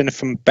question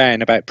from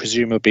Ben about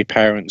presumably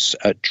parents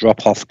at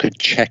drop-off could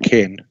check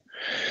in.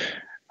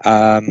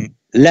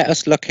 Let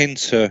us look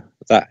into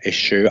that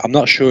issue. I'm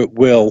not sure it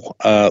will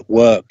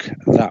work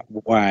that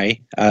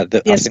way.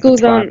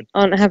 Schools aren't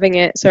having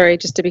it. Sorry,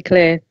 just to be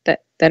clear,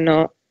 that they're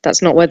not.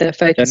 That's not where they're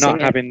focusing. They're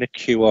not having the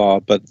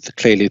QR, but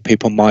clearly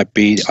people might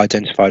be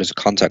identified as a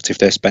contact if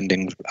they're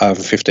spending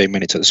over 15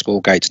 minutes at the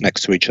school gates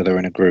next to each other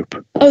in a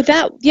group. Oh,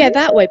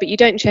 that way, but you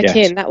don't check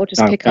in. That will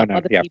just pick up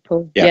other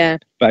people. Yeah.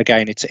 But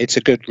again, it's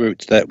a good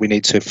route that we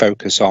need to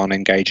focus on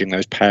engaging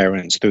those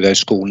parents through those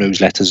school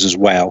newsletters as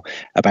well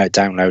about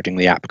downloading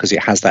the app, because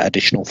it has that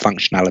additional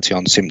functionality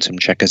on symptom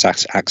checkers,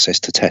 access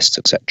to tests,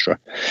 etc.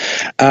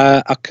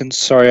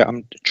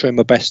 I'm trying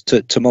my best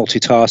to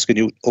multitask,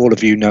 and all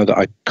of you know that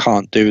I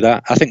can't do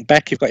that. I think,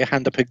 Beck, you've got your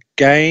hand up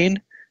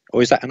again,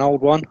 or is that an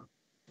old one?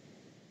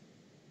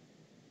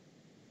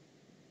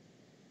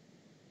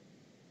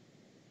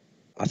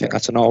 I think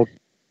that's an old.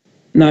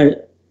 No,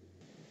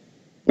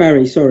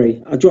 Barry,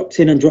 sorry, I dropped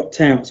in and dropped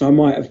out, so I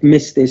might have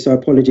missed this, so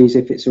apologies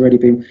if it's already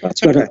been.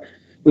 That's okay.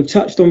 We've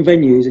touched on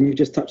venues, and you've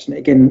just touched on it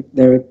again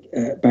there,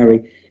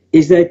 Barry.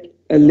 Is there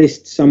a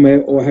list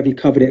somewhere, or have you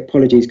covered it?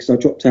 Apologies, because I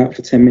dropped out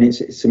for 10 minutes,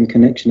 it's some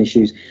connection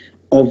issues,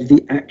 of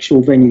the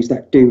actual venues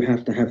that do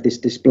have to have this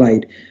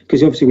displayed?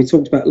 Because obviously we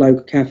talked about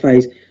local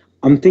cafes.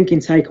 I'm thinking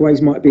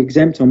takeaways might be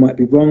exempt, I might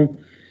be wrong.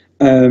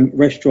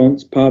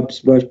 Restaurants,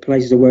 pubs,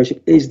 places of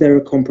worship. Is there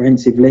a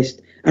comprehensive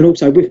list? And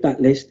also with that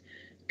list,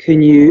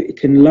 can you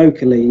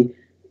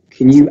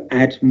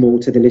add more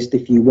to the list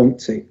if you want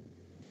to?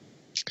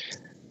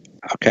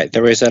 Okay,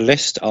 there is a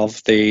list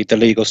of the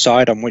legal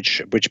side on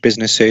which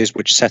businesses,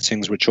 which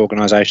settings, which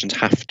organisations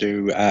have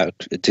to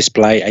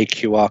display a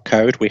QR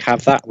code. We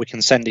have that. We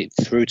can send it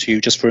through to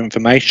you just for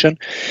information.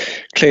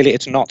 Clearly,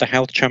 it's not the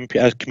health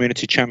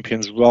community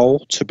champion's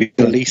role to be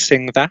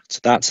policing that.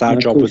 That's our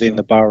job within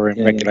the borough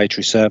and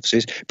regulatory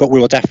services. But we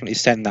will definitely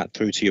send that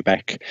through to you,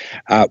 Beck.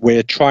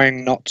 We're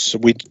trying not to,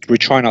 we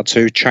try not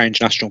to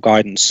change national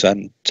guidance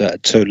and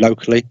to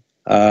locally.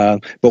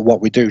 But what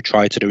we do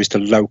try to do is to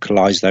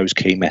localise those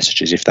key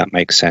messages, if that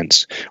makes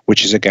sense,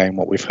 which is again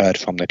what we've heard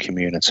from the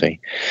community.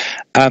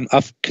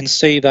 I can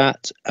see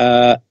that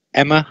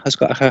Emma has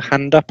got her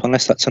hand up,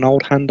 unless that's an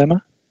old hand,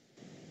 Emma.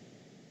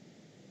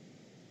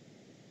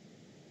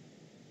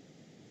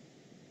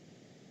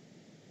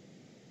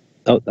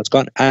 Oh, that's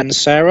gone. And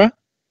Sarah?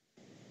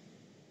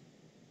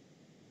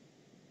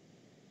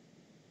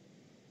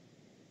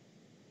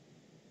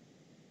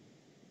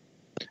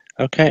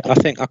 Okay, I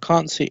think I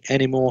can't see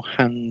any more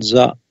hands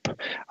up.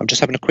 I'm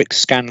just having a quick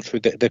scan through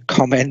the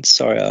comments.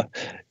 Sorry,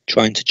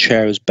 trying to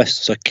chair as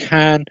best as I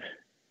can.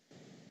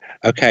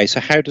 Okay, so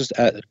how does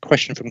a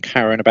question from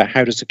Karen about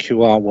how does the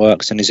QR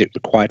works, and is it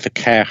required for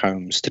care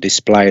homes to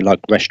display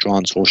like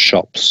restaurants or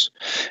shops?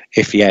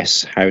 If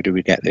yes, how do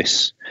we get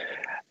this?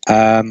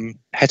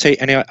 Hetty,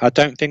 I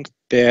don't think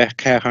the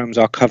care homes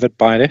are covered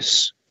by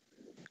this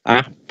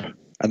app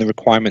and the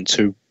requirement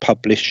to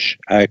publish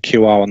a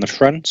QR on the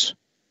front.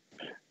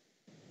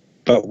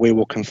 But we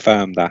will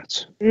confirm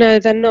that. No,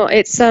 they're not.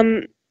 It's so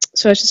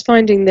I was just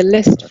finding the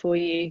list for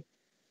you.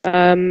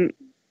 No,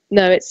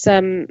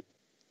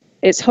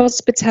 it's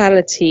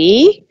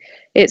hospitality,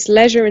 it's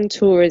leisure and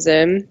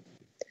tourism,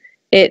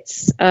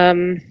 it's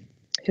who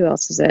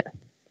else is it?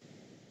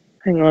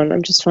 Hang on,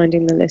 I'm just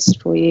finding the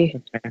list for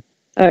you. Okay.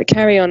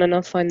 Carry on and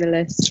I'll find the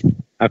list.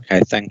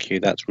 Okay, thank you.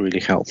 That's really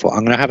helpful.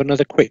 I'm going to have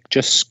another quick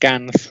just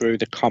scan through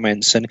the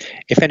comments, and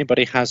if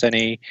anybody has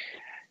any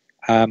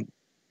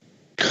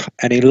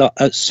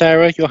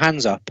Sarah, your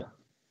hand's up.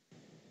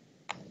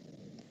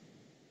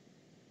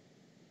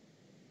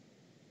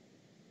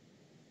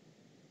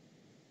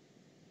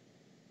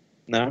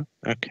 No?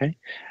 Okay.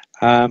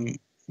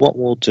 What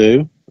we'll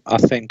do, I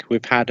think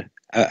we've had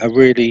a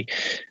really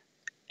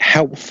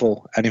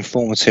helpful and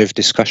informative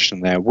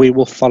discussion there. We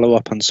will follow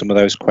up on some of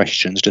those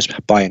questions, just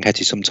buying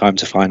Hetty some time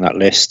to find that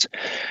list.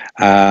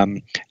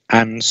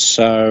 And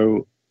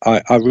so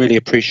I really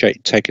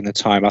appreciate taking the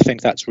time. I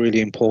think that's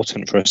really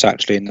important for us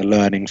actually in the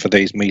learning for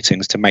these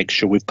meetings, to make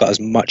sure we've got as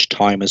much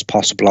time as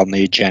possible on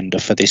the agenda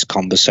for this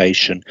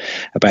conversation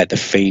about the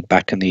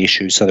feedback and the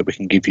issues, so that we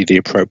can give you the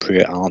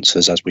appropriate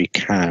answers as we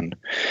can.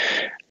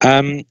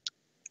 I'm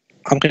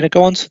going to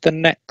go on to the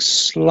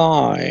next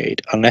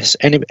slide, unless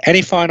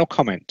any final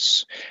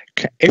comments.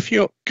 Are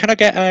you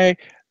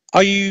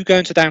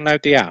going to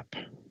download the app?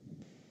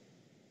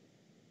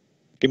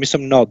 Give me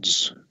some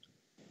nods.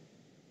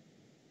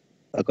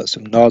 I've got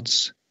some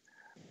nods.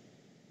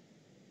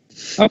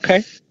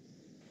 Okay.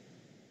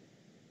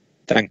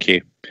 Thank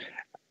you.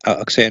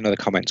 I see another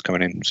comments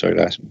coming in. Sorry,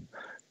 guys.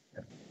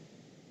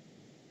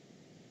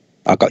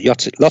 I've got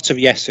lots of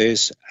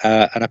yeses,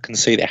 and I can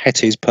see that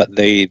Hetty's put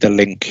the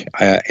link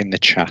in the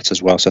chat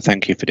as well. So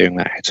thank you for doing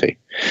that, Hetty.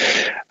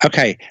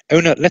 Okay,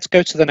 Una, let's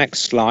go to the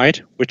next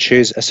slide, which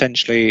is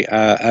essentially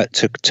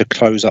to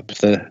close up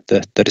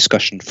the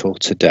discussion for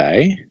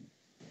today.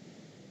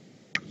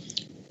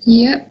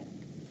 Yep.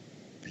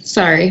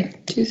 Sorry,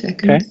 2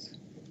 seconds.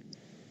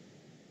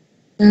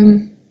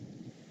 Okay.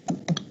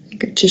 I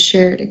could just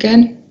share it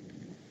again.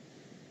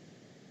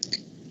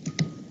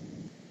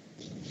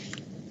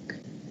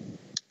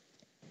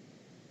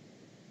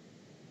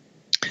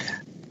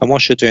 And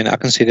whilst you're doing that, I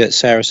can see that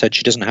Sarah said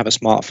she doesn't have a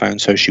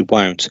smartphone, so she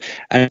won't.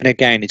 And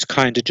again, it's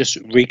kind of just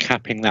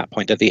recapping that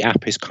point, that the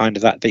app is kind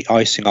of the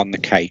icing on the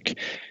cake.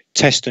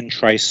 Test and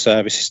trace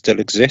service still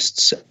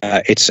exists.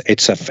 It's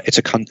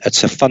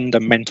a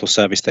fundamental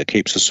service that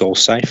keeps us all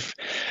safe.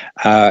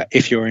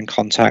 If you're in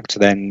contact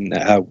then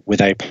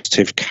with a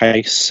positive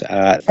case,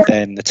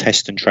 then the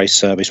test and trace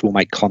service will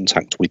make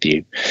contact with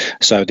you.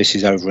 So this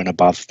is over and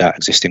above that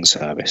existing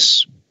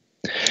service.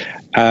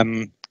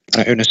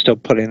 Una's still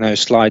putting those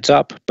slides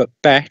up, but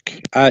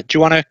Beck, do you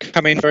want to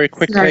come in very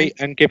quickly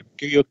and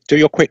do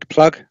your quick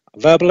plug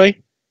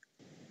verbally?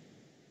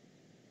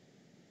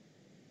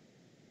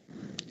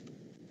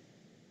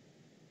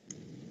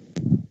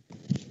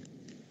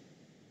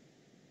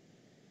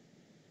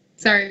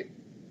 Sorry,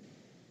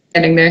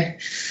 getting there.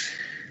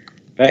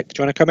 Beck,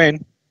 do you want to come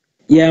in?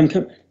 Yeah, I'm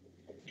coming.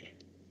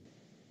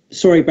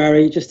 Sorry,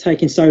 Barry, just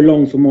taking so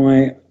long for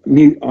my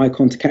mute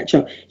icon to catch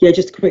up. Yeah,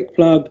 just a quick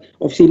plug.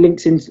 Obviously,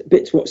 links in a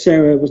bit to what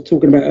Sarah was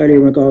talking about earlier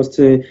in regards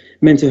to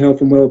mental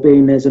health and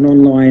wellbeing. There's an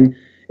online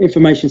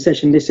information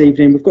session this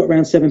evening. We've got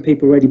around 7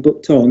 people already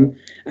booked on,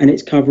 and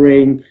it's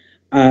covering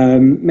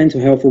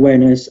mental health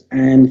awareness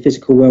and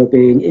physical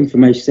wellbeing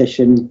information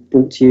session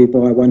brought to you by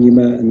 1U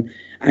Merton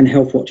and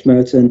Health Watch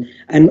Merton.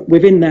 And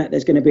within that,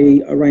 there's going to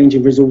be a range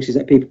of resources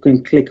that people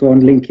can click on,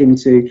 link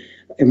into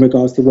in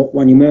regards to what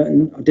 1U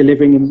Merton are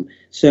delivering in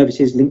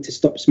services linked to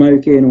stop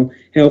smoking or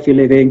healthy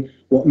living,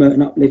 what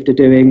Merton Uplift are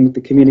doing,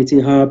 the community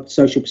hub,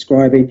 social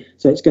prescribing.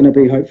 So it's going to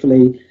be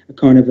hopefully a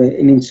kind of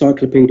an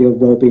encyclopedia of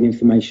wellbeing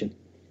information.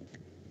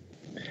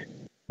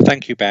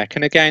 Thank you, Beck.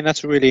 And again,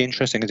 that's really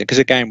interesting, because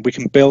again, we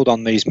can build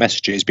on these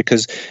messages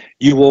because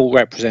you all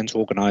represent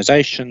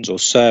organisations or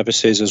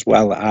services as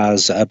well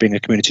as being a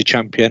community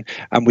champion,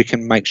 and we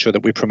can make sure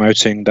that we're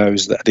promoting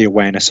those, the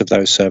awareness of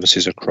those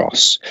services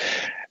across.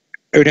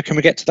 Una, can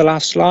we get to the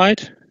last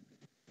slide?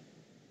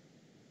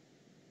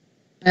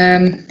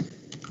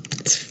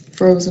 It's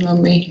frozen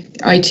on me.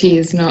 IT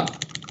is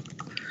not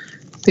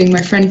being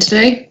my friend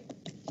today.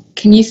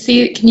 Can you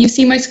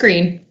see my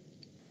screen?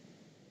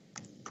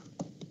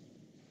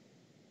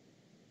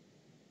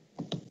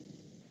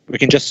 We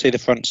can just see the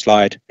front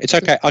slide. It's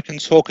okay. I can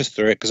talk us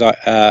through it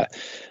because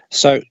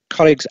so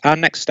colleagues, our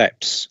next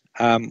steps,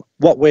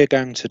 what we're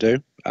going to do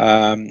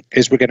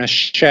is we're going to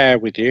share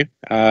with you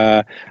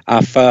our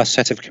first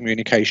set of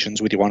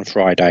communications with you on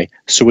Friday.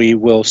 So we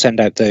will send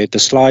out the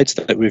slides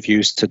that we've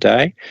used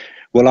today.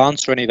 We'll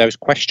answer any of those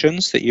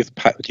questions that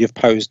you've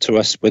posed to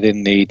us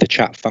within the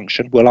chat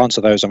function. We'll answer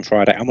those on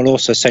Friday, and we'll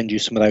also send you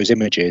some of those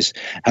images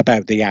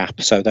about the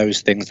app. So those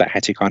things that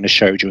Hetty kind of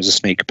showed you as a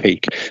sneak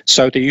peek,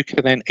 so that you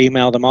can then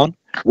email them on,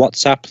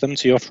 WhatsApp them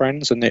to your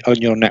friends and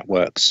on your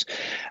networks.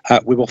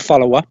 We will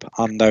follow up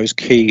on those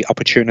key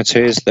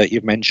opportunities that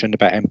you've mentioned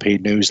about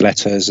MP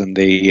newsletters and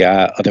the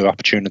other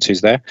opportunities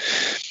there.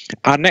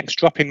 Our next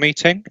drop-in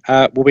meeting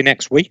will be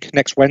next week,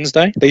 next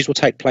Wednesday. These will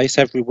take place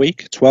every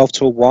week, 12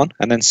 till 1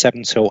 and then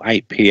 7 till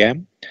 8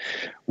 p.m.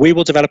 We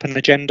will develop an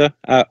agenda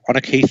on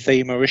a key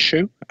theme or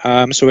issue.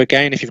 So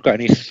again, if you've got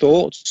any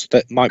thoughts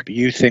that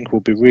you think will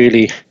be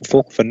really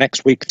helpful for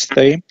next week's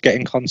theme, get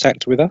in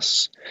contact with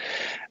us.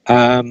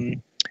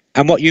 And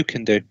what you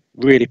can do,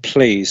 really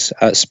please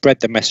spread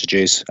the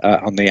messages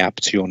on the app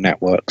to your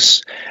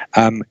networks.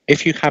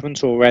 If you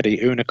haven't already,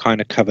 Una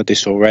kind of covered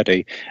this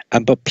already,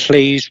 but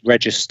please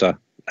register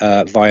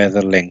via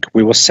the link.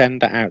 We will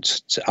send that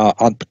out.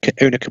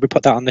 Una, could we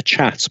put that on the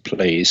chat,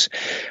 please?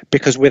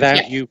 Because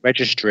without you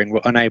registering,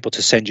 we're unable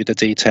to send you the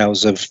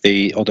details of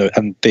the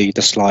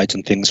slides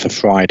and things for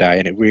Friday,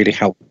 and it really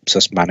helps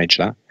us manage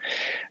that.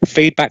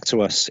 Feedback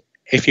to us.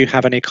 If you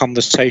have any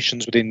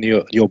conversations within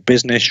your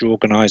business, your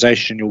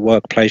organisation, your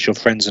workplace, your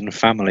friends and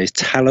families,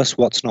 tell us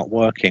what's not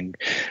working.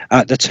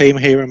 The team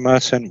here in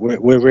Merton,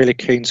 we're really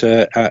keen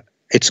to,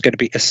 it's going to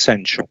be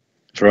essential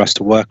for us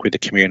to work with the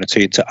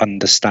community to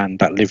understand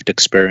that lived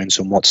experience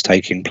and what's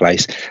taking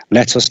place.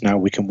 Let us know,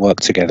 we can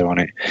work together on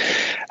it.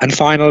 And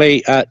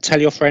finally,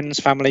 tell your friends,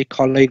 family,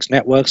 colleagues,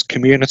 networks,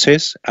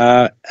 communities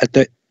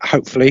that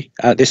hopefully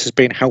this has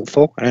been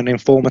helpful and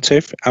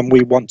informative, and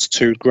we want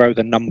to grow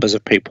the numbers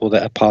of people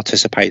that are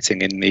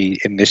participating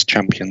in this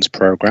Champions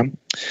programme.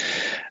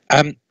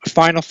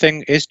 Final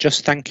thing is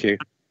just thank you.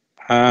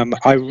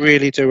 I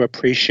really do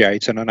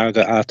appreciate, and I know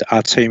that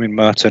our team in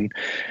Merton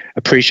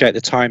appreciate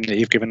the time that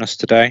you've given us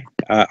today.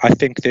 I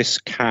think this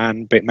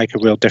can make a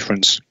real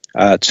difference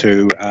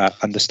to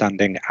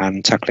understanding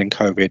and tackling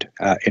COVID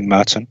in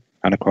Merton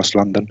and across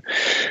London.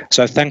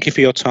 So thank you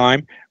for your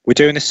time. We're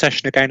doing this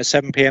session again at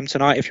 7 p.m.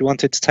 tonight if you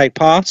wanted to take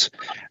part.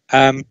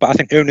 But I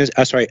think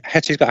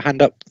Hetty's got a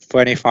hand up for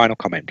any final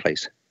comment,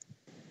 please.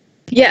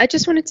 Yeah, I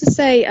just wanted to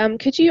say,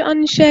 could you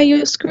unshare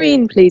your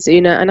screen, please,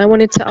 Una? And I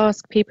wanted to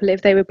ask people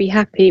if they would be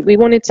happy. We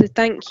wanted to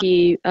thank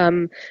you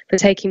for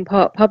taking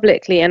part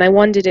publicly, and I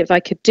wondered if I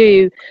could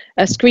do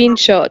a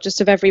screenshot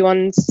just of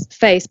everyone's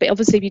face. But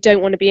obviously, if you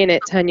don't want to be in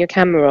it, turn your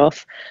camera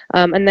off,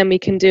 and then we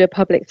can do a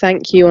public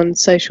thank you on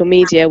social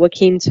media. We're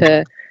keen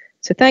to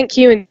thank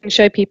you and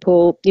show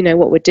people,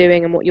 what we're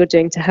doing and what you're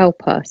doing to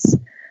help us.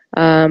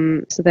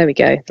 So there we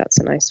go. That's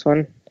a nice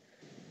one.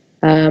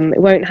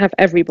 It won't have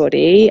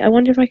everybody. I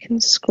wonder if I can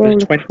scroll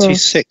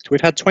 26. across.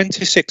 We've had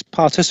 26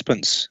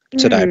 participants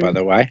today, by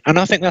the way, and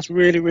I think that's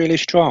really, really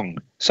strong.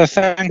 So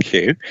thank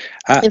you.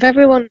 If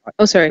everyone,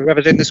 oh sorry,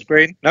 whoever's in the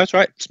screen, no, it's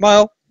right.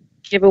 Smile.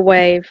 Give a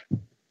wave.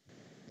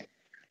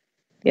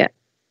 Yeah,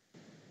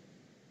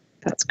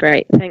 that's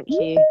great. Thank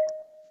you.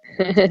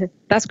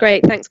 That's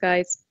great. Thanks,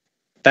 guys.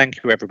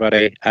 Thank you,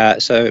 everybody.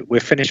 So we're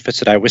finished for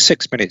today. We're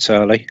 6 minutes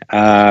early,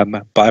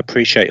 but I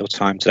appreciate your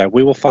time today.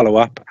 We will follow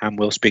up and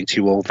we'll speak to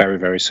you all very,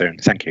 very soon.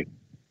 Thank you.